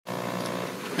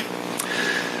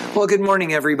Well, good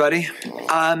morning, everybody.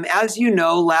 As you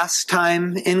know, last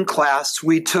time in class,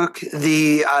 we took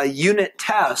the unit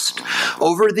test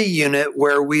over the unit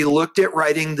where we looked at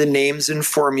writing the names and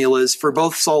formulas for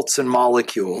both salts and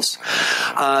molecules.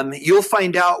 You'll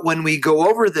find out when we go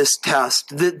over this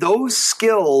test that those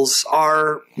skills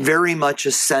are very much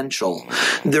essential.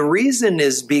 The reason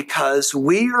is because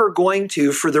we are going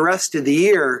to, for the rest of the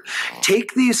year,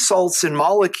 take these salts and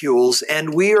molecules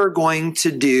and we are going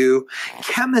to do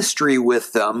chemistry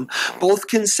with them, both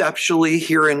conceptually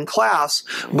here in class,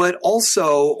 but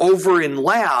also over in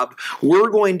lab, we're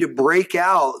going to break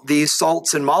out these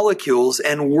salts and molecules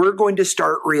and we're going to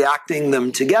start reacting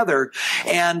them together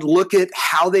and look at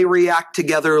how they react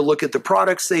together, look at the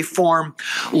products they form,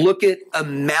 look at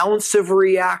amounts of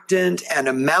reactant and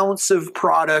amounts of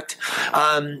product.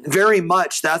 Very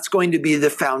much that's going to be the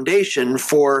foundation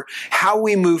for how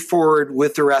we move forward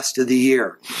with the rest of the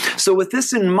year. So with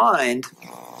this in mind,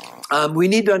 we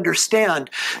need to understand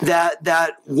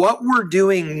that what we're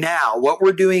doing now, what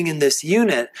we're doing in this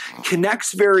unit,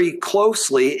 connects very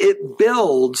closely. It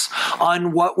builds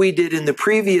on what we did in the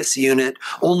previous unit,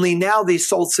 only now these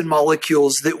salts and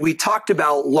molecules that we talked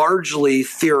about largely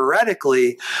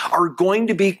theoretically are going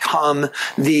to become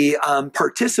the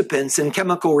participants in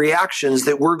chemical reactions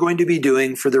that we're going to be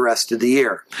doing for the rest of the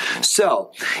year.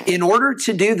 So, in order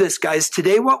to do this, guys,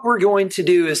 today what we're going to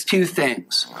do is two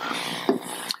things.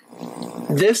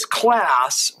 This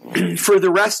class for the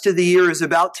rest of the year is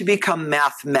about to become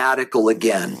mathematical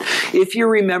again. If you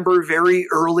remember very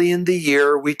early in the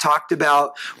year, we talked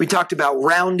about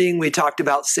rounding, we talked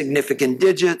about significant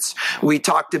digits, we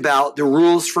talked about the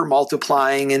rules for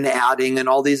multiplying and adding and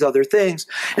all these other things,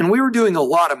 and we were doing a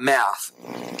lot of math.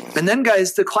 And then,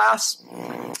 guys, the class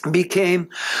became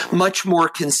much more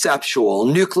conceptual.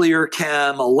 Nuclear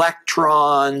chem,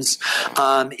 electrons,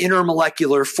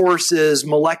 intermolecular forces,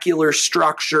 molecular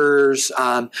structures.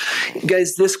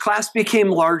 Guys, this class became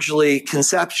largely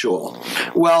conceptual.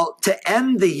 Well, to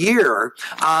end the year,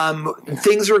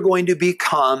 things are going to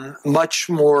become much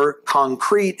more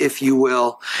concrete, if you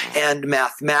will, and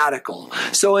mathematical.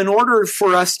 So in order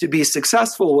for us to be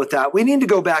successful with that, we need to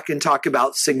go back and talk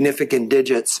about significant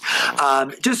digits.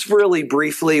 Just really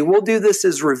briefly, we'll do this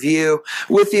as review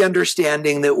with the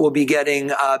understanding that we'll be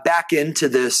getting back into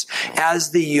this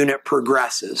as the unit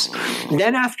progresses.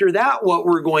 Then after that, what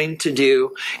we're going to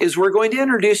do is we're going to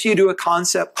introduce you to a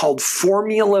concept called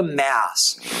formula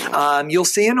mass. You'll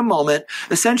see in a moment,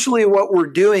 essentially what we're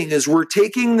doing is we're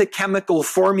taking the chemical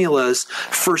formulas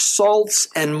for salts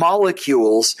and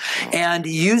molecules and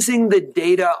using the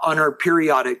data on our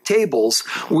periodic tables,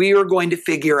 we are going to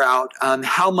figure out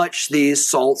how much these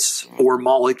salts or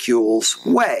molecules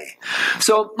weigh.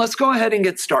 So let's go ahead and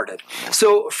get started.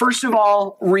 So first of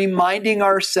all, reminding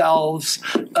ourselves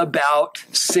about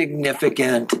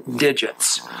significant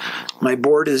digits. My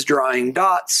board is drawing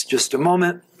dots, just a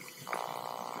moment.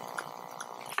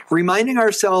 Reminding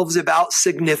ourselves about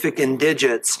significant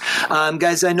digits.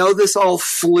 Guys, I know this all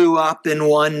flew up in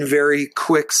one very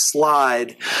quick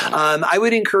slide. I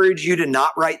would encourage you to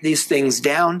not write these things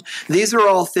down. These are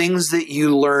all things that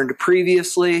you learned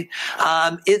previously.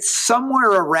 It's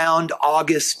somewhere around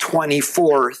August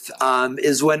 24th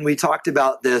is when we talked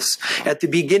about this at the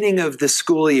beginning of the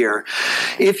school year.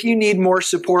 If you need more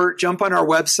support, jump on our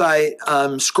website,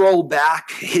 scroll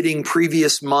back, hitting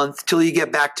previous month till you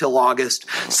get back till August.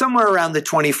 Somewhere around the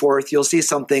 24th, you'll see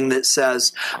something that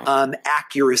says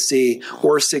accuracy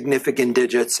or significant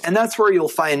digits. And that's where you'll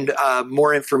find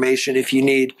more information if you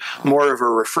need more of a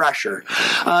refresher.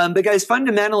 But guys,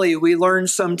 fundamentally, we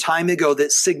learned some time ago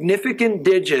that significant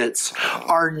digits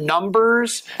are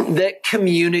numbers that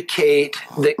communicate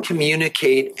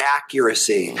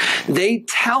accuracy. They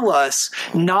tell us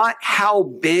not how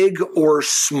big or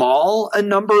small a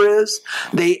number is.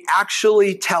 They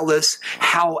actually tell us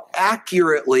how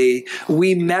accurately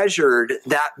we measured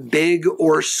that big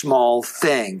or small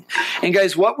thing. And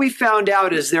guys, what we found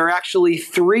out is there are actually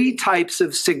three types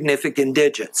of significant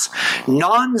digits.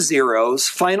 Non-zeros,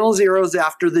 final zeros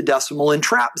after the decimal, and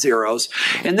trap zeros.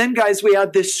 And then guys, we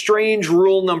had this strange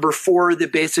rule number 4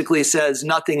 that basically says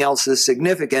nothing else is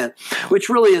significant, which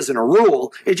really isn't a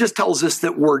rule. It just tells us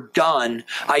that we're done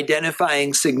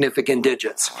identifying significant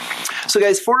digits. So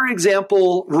guys, for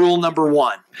example, rule number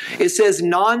 1, it says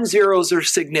non-zeros are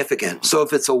significant. So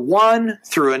if it's a 1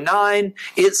 through a 9,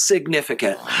 it's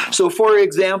significant. So for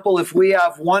example, if we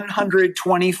have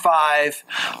 125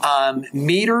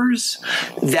 meters,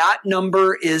 that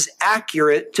number is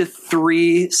accurate to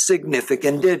 3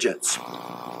 significant digits.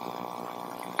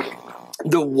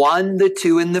 The 1, the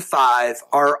 2, and the 5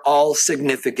 are all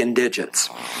significant digits.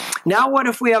 Now what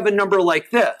if we have a number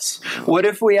like this? What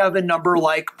if we have a number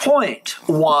like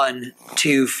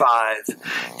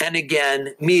 0.125 and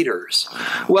again meters?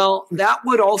 Well, that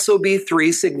would also be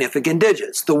 3 significant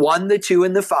digits. The 1, the 2,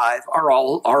 and the 5 are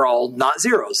all not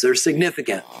zeros. They're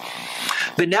significant.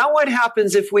 But now what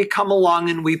happens if we come along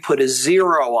and we put a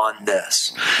 0 on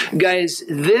this? Guys,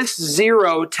 this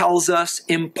 0 tells us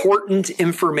important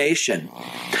information.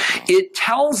 It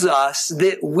tells us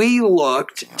that we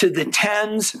looked to the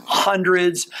tens,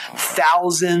 hundreds,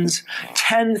 thousands,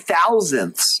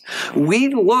 10,000ths. We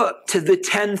looked to the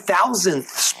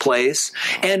 10,000ths place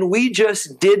and we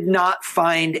just did not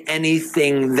find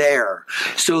anything there.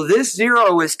 So this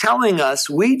 0 is telling us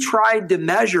we tried to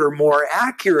measure more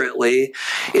accurately.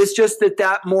 It's just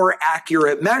that more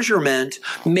accurate measurement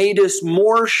made us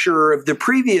more sure of the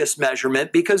previous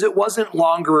measurement because it wasn't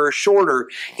longer or shorter,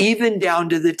 even down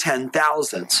to the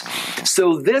 10,000ths.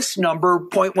 So this number,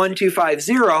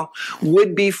 0.1250,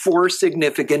 would be 4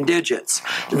 significant digits.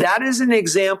 That is an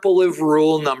example of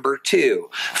rule number 2.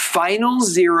 Final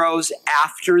zeros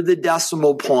after the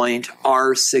decimal point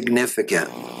are significant.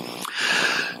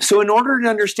 So in order to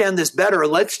understand this better,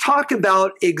 let's talk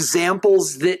about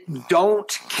examples that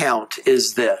don't count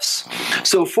as this.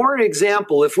 So for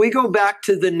example, if we go back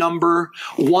to the number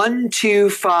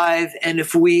 125 and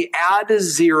if we add a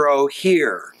 0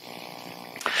 here,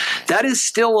 that is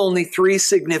still only 3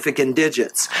 significant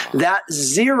digits. That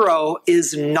 0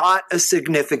 is not a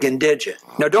significant digit.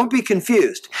 Now don't be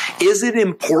confused. Is it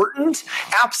important?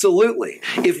 Absolutely.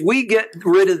 If we get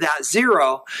rid of that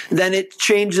 0, then it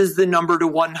changes the number to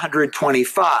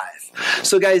 125.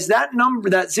 So guys, that number,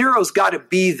 that 0's got to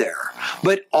be there.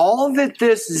 But all that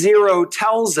this 0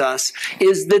 tells us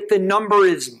is that the number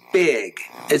is big.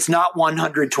 It's not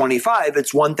 125,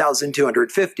 it's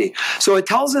 1,250. So it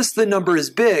tells us the number is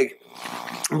big,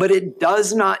 but it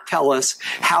does not tell us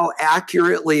how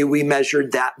accurately we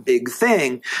measured that big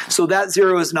thing. So that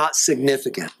 0 is not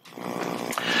significant.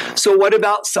 So what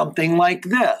about something like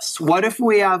this? What if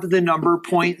we have the number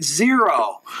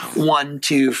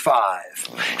 0.0125?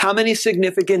 How many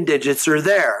significant digits are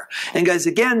there? And guys,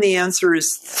 again, the answer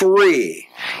is 3.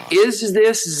 Is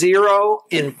this 0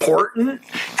 important?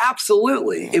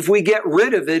 Absolutely. If we get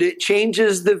rid of it, it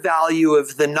changes the value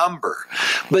of the number.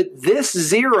 But this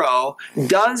 0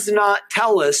 does not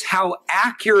tell us how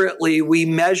accurately we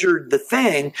measured the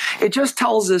thing. It just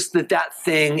tells us that that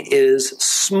thing is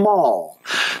small.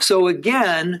 So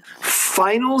again,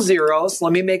 final zeros,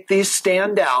 let me make these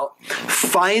stand out.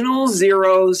 Final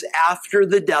zeros after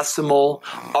the decimal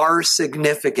are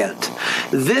significant.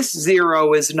 This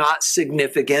 0 is not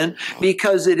significant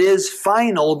because it is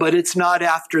final, but it's not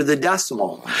after the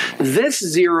decimal. This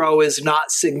 0 is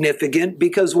not significant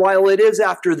because while it is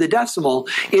after the decimal,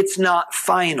 it's not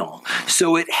final.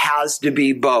 So it has to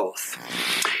be both.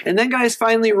 And then guys,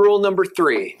 finally, rule number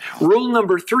 3. Rule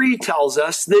number 3 tells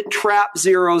us that trap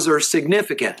zeros are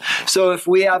significant. So if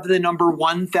we have the number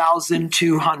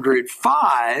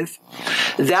 1,205,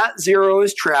 that 0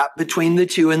 is trapped between the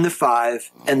 2 and the 5,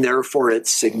 and therefore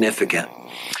it's significant.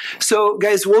 So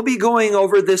guys, we'll be going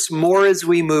over this more as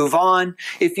we move on.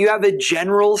 If you have a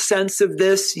general sense of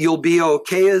this, you'll be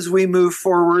okay as we move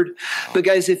forward. But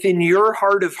guys, if in your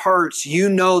heart of hearts you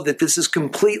know that this is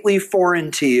completely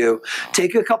foreign to you,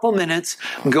 take a couple minutes,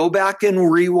 go back and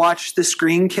rewatch the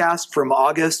screencast from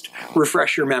August,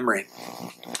 refresh your memory.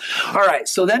 All right,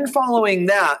 so then following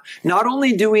that, not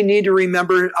only do we need to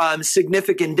remember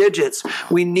significant digits,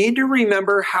 we need to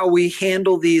remember how we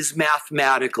handle these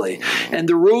mathematically. And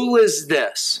the rule is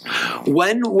this.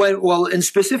 And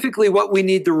specifically what we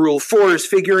need the rule for is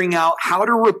figuring out how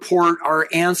to report our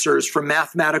answers from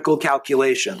mathematical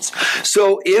calculations.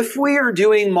 So if we are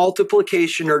doing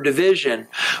multiplication or division,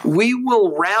 we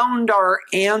will round our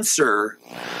answer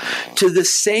to the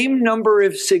same number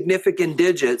of significant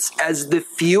digits as the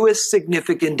fewest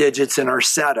significant digits in our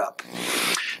setup.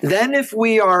 Then if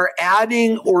we are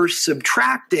adding or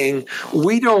subtracting,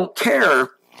 we don't care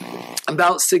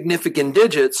about significant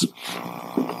digits.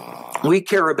 We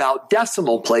care about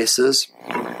decimal places.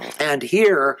 And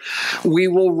here we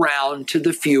will round to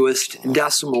the fewest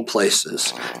decimal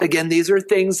places. Again, these are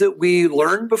things that we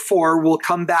learned before. We'll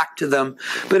come back to them,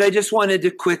 but I just wanted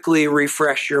to quickly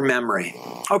refresh your memory.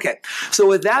 Okay, so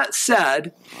with that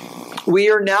said, we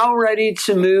are now ready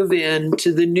to move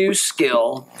into the new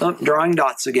skill. Oh, drawing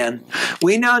dots again.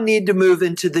 We now need to move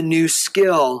into the new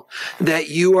skill that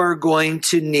you are going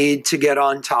to need to get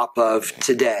on top of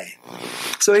today.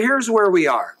 So here's where we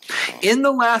are. In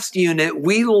the last unit,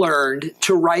 we learned learned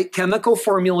to write chemical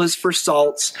formulas for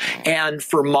salts and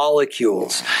for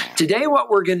molecules. Today what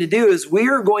we're going to do is we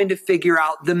are going to figure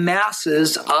out the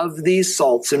masses of these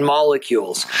salts and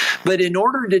molecules. But in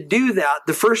order to do that,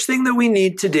 the first thing that we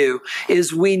need to do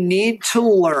is we need to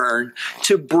learn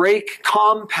to break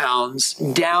compounds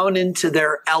down into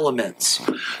their elements.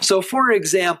 So for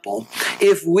example,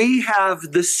 if we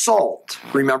have the salt,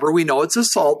 remember we know it's a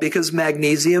salt because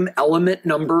magnesium element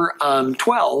number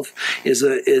 12 is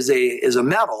a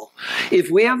metal. If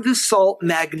we have the salt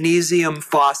magnesium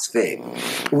phosphate,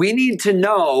 we need to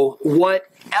know what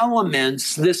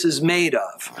elements this is made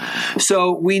of.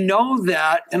 So we know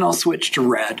that, and I'll switch to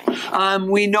red,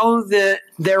 we know that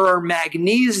there are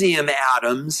magnesium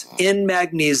atoms in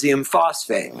magnesium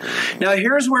phosphate. Now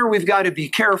here's where we've got to be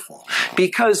careful,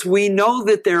 because we know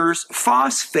that there's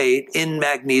phosphate in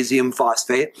magnesium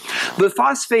phosphate, but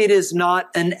phosphate is not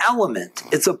an element.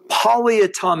 It's a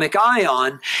polyatomic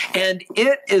ion, and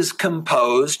it is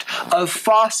composed of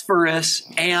phosphorus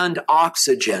and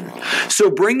oxygen.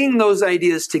 So bringing those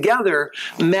ideas together,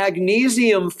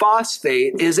 magnesium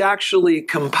phosphate is actually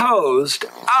composed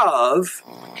of,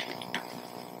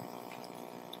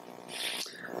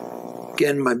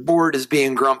 again, my board is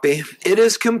being grumpy. It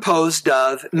is composed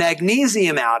of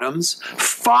magnesium atoms,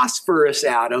 phosphorus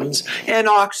atoms, and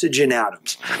oxygen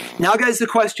atoms. Now, guys, the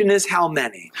question is how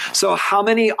many? So how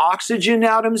many oxygen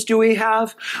atoms do we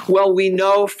have? Well, we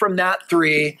know from that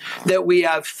 3 that we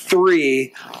have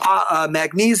 3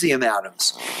 magnesium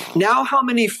atoms. Now, how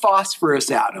many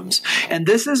phosphorus atoms? And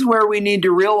this is where we need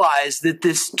to realize that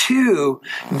this 2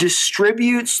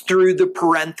 distributes through the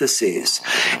parentheses.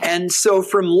 And so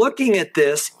from looking at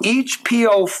this, each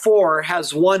PO4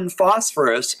 has 1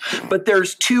 phosphorus, but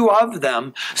there's 2 of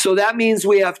them, so that means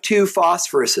we have 2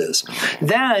 phosphoruses.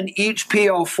 Then each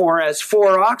PO4 has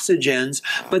 4 oxygens,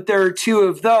 but there are 2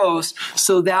 of those,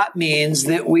 so that means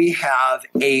that we have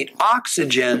 8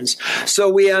 oxygens. So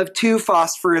we have 2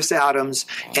 phosphorus atoms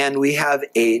and we have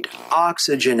 8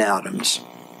 oxygen atoms.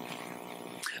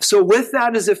 So with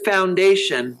that as a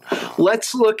foundation,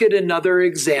 let's look at another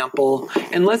example,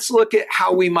 and let's look at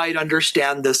how we might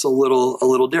understand this a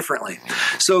little differently.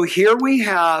 So here we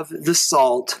have the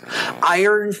salt,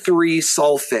 iron 3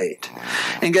 sulfate.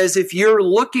 And guys, if you're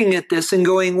looking at this and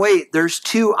going, wait, there's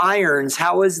 2 irons,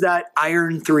 how is that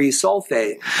iron 3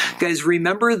 sulfate? Guys,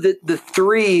 remember that the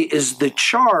 3 is the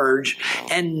charge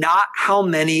and not how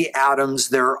many atoms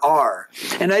there are.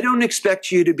 And I don't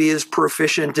expect you to be as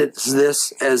proficient at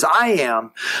this as I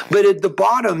am, but at the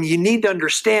bottom you need to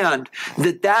understand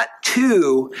that that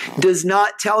 2 does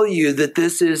not tell you that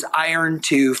this is iron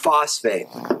 2 phosphate.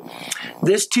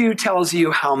 This 2 tells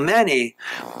you how many,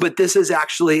 but this is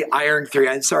actually iron 3.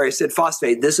 I'm sorry, I said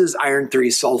phosphate. This is iron 3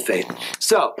 sulfate.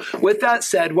 So with that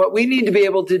said, what we need to be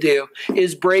able to do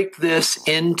is break this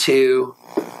into,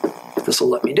 if this will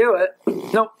let me do it.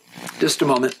 Nope. Just a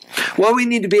moment. What we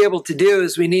need to be able to do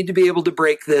is we need to be able to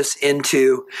break this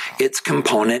into its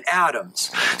component atoms.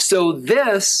 So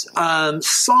this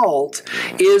salt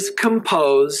is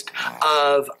composed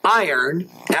of iron,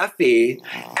 Fe,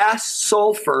 S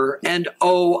sulfur, and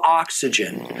O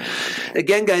oxygen.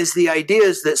 Again, guys, the idea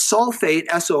is that sulfate,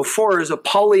 SO4, is a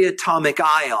polyatomic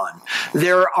ion.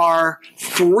 There are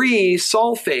 3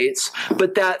 sulfates,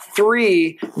 but that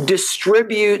 3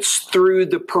 distributes through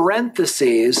the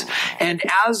parentheses, and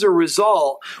as a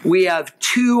result, we have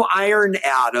 2 iron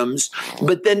atoms,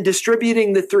 but then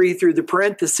distributing the 3 through the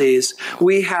parentheses,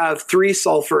 we have 3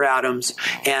 sulfur atoms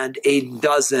and a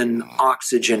dozen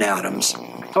oxygen atoms.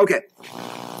 Okay.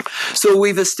 So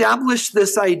we've established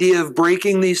this idea of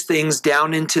breaking these things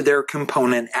down into their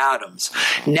component atoms.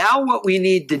 Now what we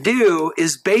need to do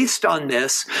is, based on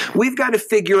this, we've got to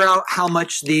figure out how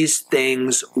much these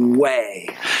things weigh.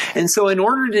 And so in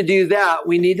order to do that,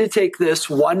 we need to take this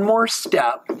one more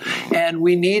step, and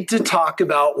we need to talk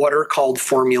about what are called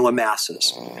formula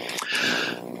masses.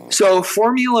 So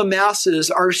formula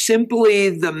masses are simply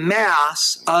the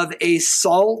mass of a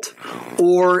salt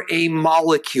or a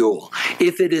molecule.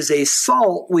 If it is a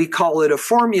salt, we call it a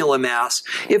formula mass.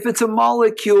 If it's a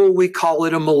molecule, we call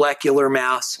it a molecular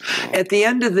mass. At the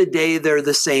end of the day, they're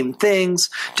the same things.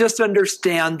 Just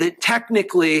understand that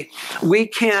technically we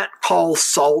can't call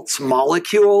salts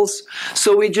molecules,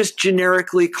 so we just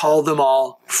generically call them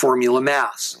all formula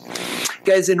mass.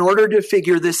 Guys, in order to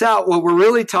figure this out, what we're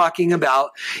really talking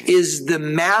about is the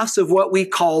mass of what we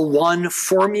call one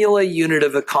formula unit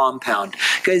of a compound.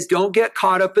 Guys, don't get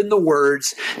caught up in the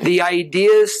words. The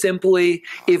idea is simply,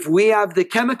 if we have the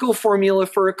chemical formula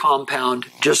for a compound,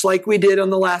 just like we did on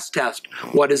the last test,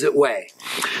 what does it weigh?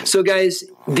 So guys,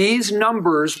 these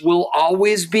numbers will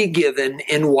always be given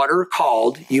in what are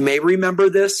called, you may remember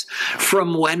this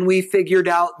from when we figured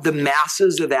out the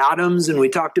masses of atoms and we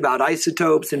talked about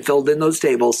isotopes and filled in those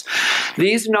tables.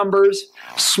 These numbers,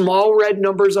 small red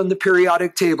numbers on the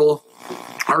periodic table,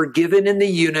 are given in the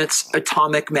units,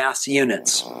 atomic mass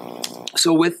units.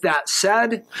 So with that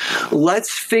said,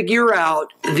 let's figure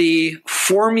out the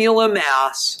formula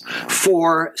mass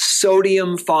for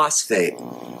sodium phosphate.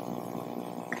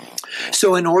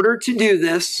 So in order to do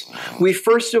this, we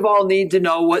first of all need to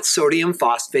know what sodium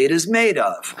phosphate is made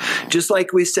of. Just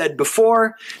like we said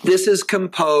before, this is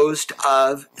composed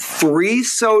of 3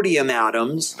 sodium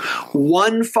atoms,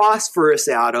 1 phosphorus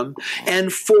atom,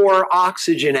 and 4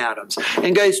 oxygen atoms.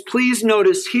 And guys, please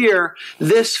notice here,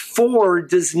 this 4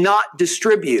 does not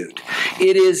distribute.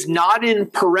 It is not in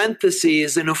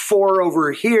parentheses and a 4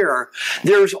 over here.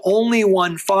 There's only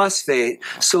 1 phosphate,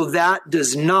 so that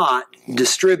does not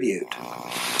distribute.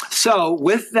 So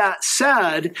with that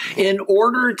said, in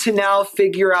order to now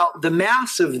figure out the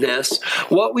mass of this,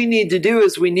 what we need to do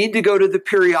is we need to go to the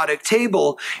periodic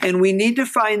table and we need to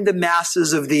find the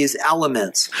masses of these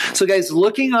elements. So guys,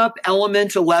 looking up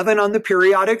element 11 on the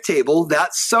periodic table,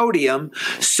 that's sodium.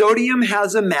 Sodium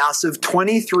has a mass of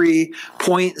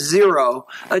 23.0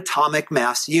 atomic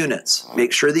mass units.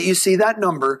 Make sure that you see that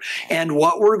number. And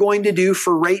what we're going to do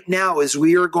for right now is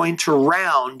we are going to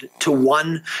round to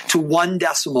one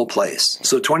decimal place.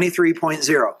 So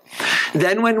 23.0.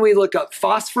 Then when we look up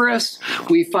phosphorus,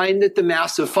 we find that the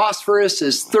mass of phosphorus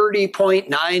is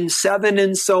 30.97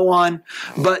 and so on.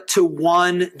 But to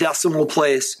 1 decimal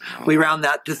place, we round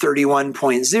that to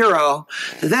 31.0.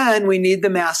 Then we need the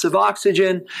mass of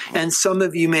oxygen. And some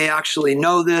of you may actually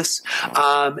know this.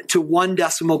 To 1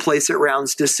 decimal place, it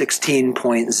rounds to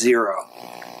 16.0.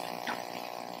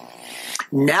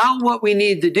 Now what we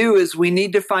need to do is we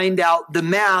need to find out the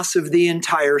mass of the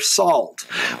entire salt.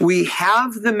 We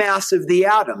have the mass of the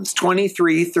atoms,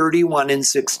 23, 31, and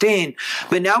 16,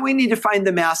 but now we need to find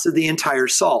the mass of the entire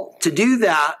salt. To do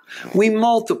that, we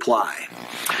multiply.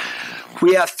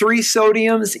 We have 3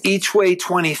 sodiums, each weigh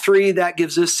 23, that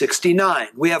gives us 69.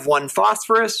 We have 1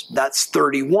 phosphorus, that's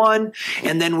 31,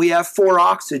 and then we have 4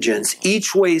 oxygens,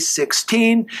 each weighs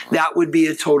 16, that would be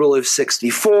a total of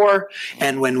 64,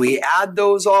 and when we add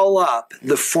those all up,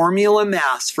 the formula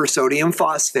mass for sodium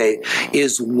phosphate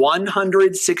is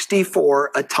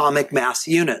 164 atomic mass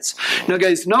units. Now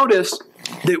guys, notice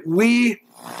that we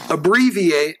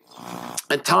abbreviate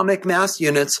atomic mass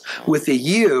units with a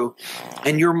U,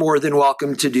 and you're more than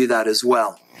welcome to do that as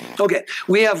well. Okay,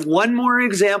 we have one more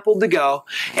example to go,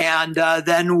 and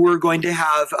then we're going to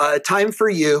have time for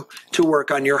you to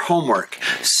work on your homework.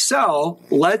 So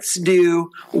let's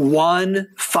do one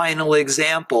final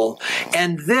example,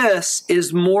 and this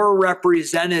is more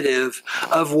representative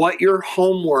of what your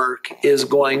homework is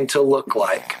going to look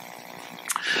like.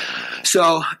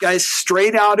 So guys,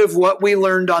 straight out of what we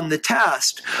learned on the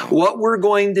test, what we're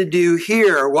going to do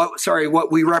here,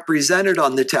 what we represented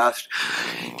on the test,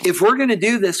 if we're going to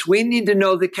do this, we need to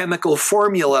know the chemical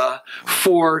formula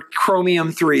for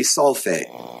chromium-3 sulfate.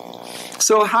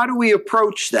 So how do we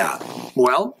approach that?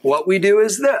 Well, what we do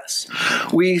is this.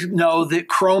 We know that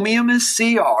chromium is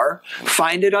Cr,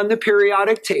 find it on the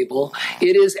periodic table.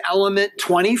 It is element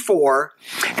 24,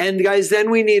 and guys, then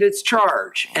we need its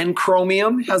charge. And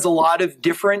chromium has a lot of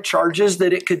different charges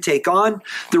that it could take on.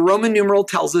 The Roman numeral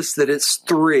tells us that it's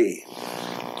 3.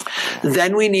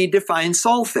 Then we need to find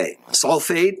sulfate.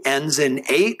 Sulfate ends in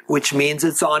 8, which means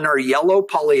it's on our yellow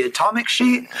polyatomic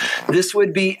sheet. This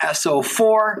would be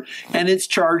SO4, and its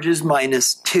charge is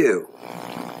 -2.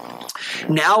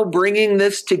 Now bringing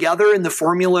this together in the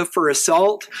formula for a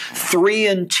salt, 3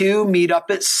 and 2 meet up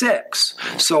at 6.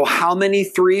 So how many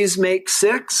 3s make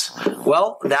 6?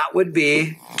 Well, that would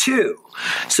be 2.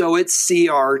 So it's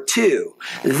Cr2.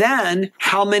 Then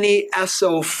how many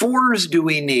SO4s do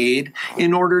we need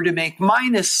in order to make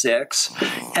 -6?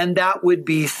 And that would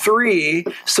be 3.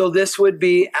 So this would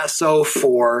be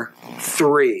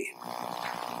SO4-3.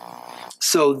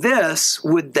 So this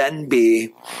would then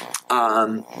be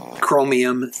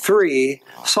chromium-3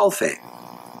 sulfate.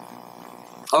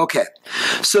 Okay,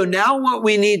 so now what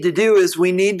we need to do is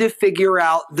we need to figure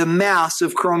out the mass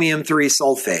of chromium-3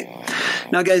 sulfate.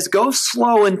 Now guys, go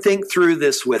slow and think through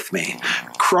this with me.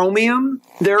 Chromium,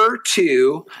 there are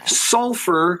 2,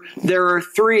 sulfur, there are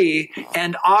 3,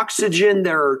 and oxygen,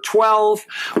 there are 12.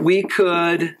 We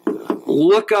could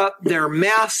look up their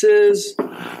masses,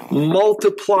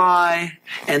 multiply,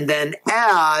 and then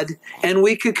add, and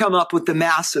we could come up with the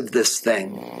mass of this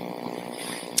thing.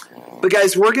 But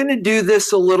guys, we're going to do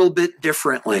this a little bit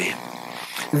differently.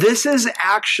 This is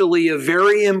actually a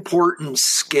very important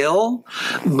skill,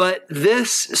 but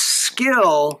this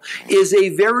skill is a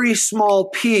very small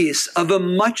piece of a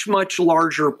much, much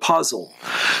larger puzzle.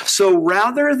 So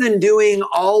rather than doing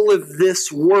all of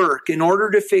this work in order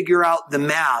to figure out the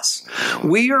mass,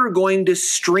 we are going to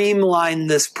streamline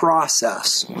this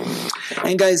process.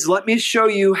 And guys, let me show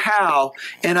you how,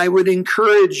 and I would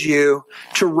encourage you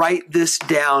to write this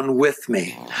down with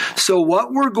me. So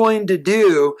what we're going to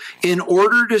do in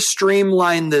order to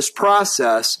streamline this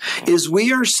process is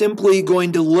we are simply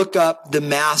going to look up the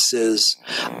masses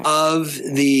of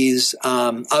these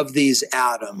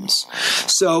atoms.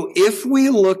 So if we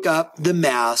look up the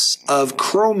mass of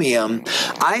chromium,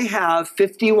 I have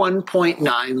 51.9.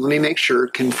 Let me make sure,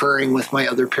 conferring with my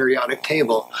other periodic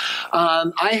table.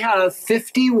 I have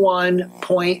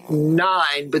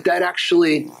 51.9, but that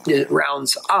actually it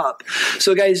rounds up.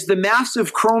 So guys, the mass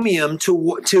of chromium to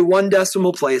 1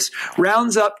 decimal place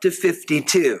rounds up to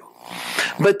 52.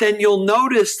 But then you'll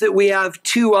notice that we have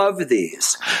 2 of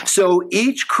these. So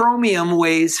each chromium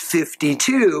weighs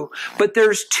 52, but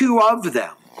there's 2 of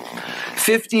them.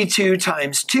 52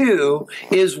 times 2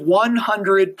 is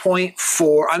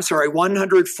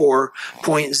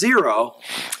 104.0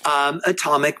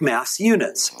 atomic mass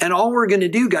units. And all we're going to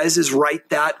do, guys, is write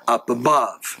that up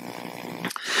above.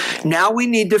 Now we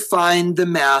need to find the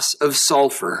mass of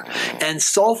sulfur. And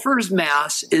sulfur's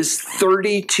mass is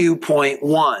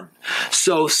 32.1.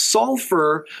 So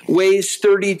sulfur weighs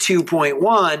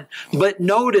 32.1, but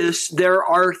notice there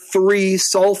are 3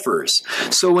 sulfurs.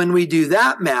 So when we do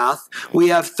that math, we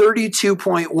have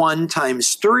 32.1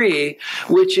 times 3,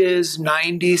 which is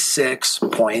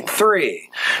 96.3.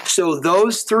 So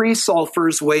those 3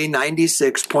 sulfurs weigh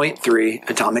 96.3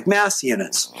 atomic mass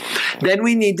units. Then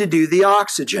we need to do the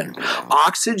oxygen.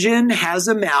 Oxygen has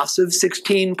a mass of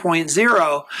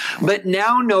 16.0, but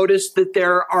now notice that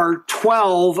there are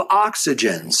 12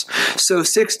 oxygens. So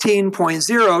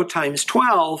 16.0 times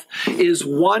 12 is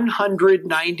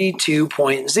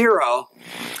 192.0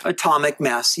 atomic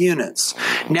mass units.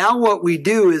 Now what we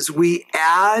do is we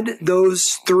add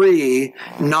those 3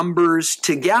 numbers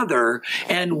together,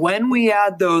 and when we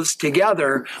add those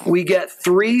together, we get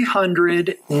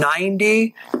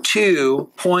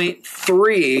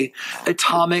 392.3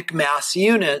 atomic mass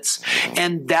units,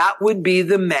 and that would be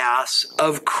the mass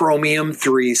of chromium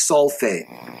 3 sulfate.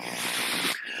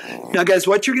 Now, guys,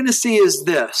 what you're going to see is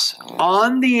this.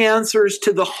 On the answers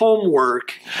to the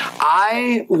homework,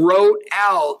 I wrote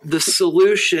out the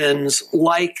solutions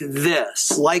like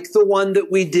this, like the one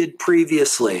that we did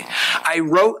previously. I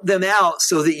wrote them out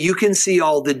so that you can see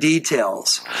all the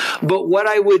details. But what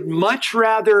I would much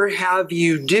rather have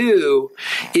you do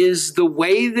is the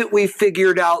way that we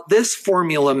figured out this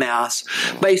formula mass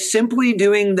by simply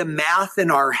doing the math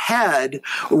in our head,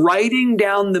 writing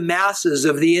down the masses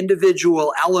of the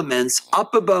individual elements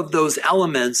up above those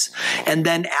elements, and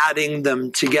then adding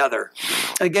them together.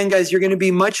 Again, guys, you're going to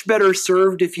be much better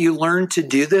served if you learn to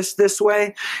do this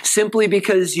way, simply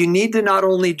because you need to not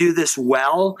only do this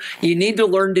well, you need to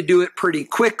learn to do it pretty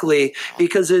quickly,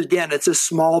 because again, it's a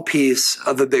small piece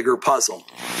of a bigger puzzle.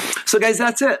 So guys,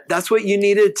 that's it. That's what you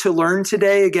needed to learn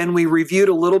today. Again, we reviewed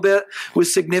a little bit with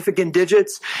significant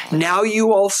digits. Now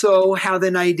you also have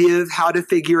an idea of how to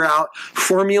figure out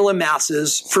formula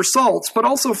masses for salts, but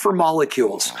also for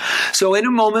molecules. So in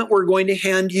a moment, we're going to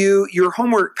hand you your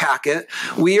homework packet.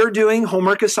 We are doing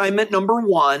homework assignment number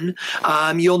 1.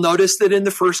 You'll notice that in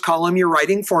the first column, you're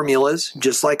writing formulas,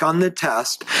 just like on the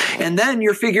test, and then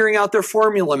you're figuring out their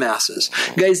formula masses.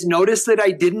 Guys, notice that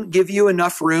I didn't give you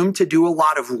enough room to do a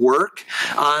lot of work.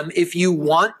 If you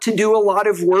want to do a lot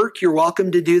of work, you're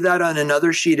welcome to do that on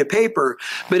another sheet of paper.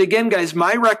 But again, guys,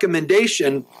 my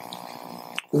recommendation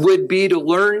would be to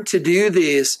learn to do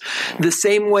these the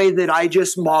same way that I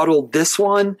just modeled this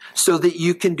one, so that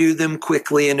you can do them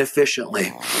quickly and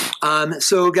efficiently.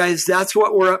 So guys, that's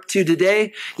what we're up to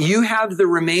today. You have the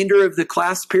remainder of the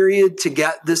class period to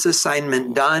get this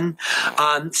assignment done.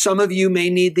 Some of you may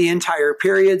need the entire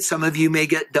period. Some of you may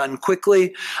get done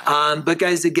quickly. But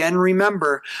guys, again,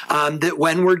 remember that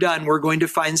when we're done, we're going to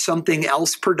find something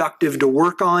else productive to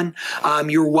work on.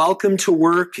 You're welcome to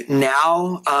work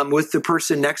now with the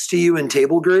person next to you in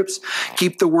table groups.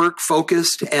 Keep the work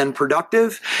focused and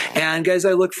productive. And guys,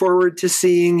 I look forward to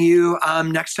seeing you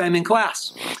next time in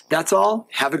class. That's all.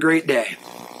 Have a great day.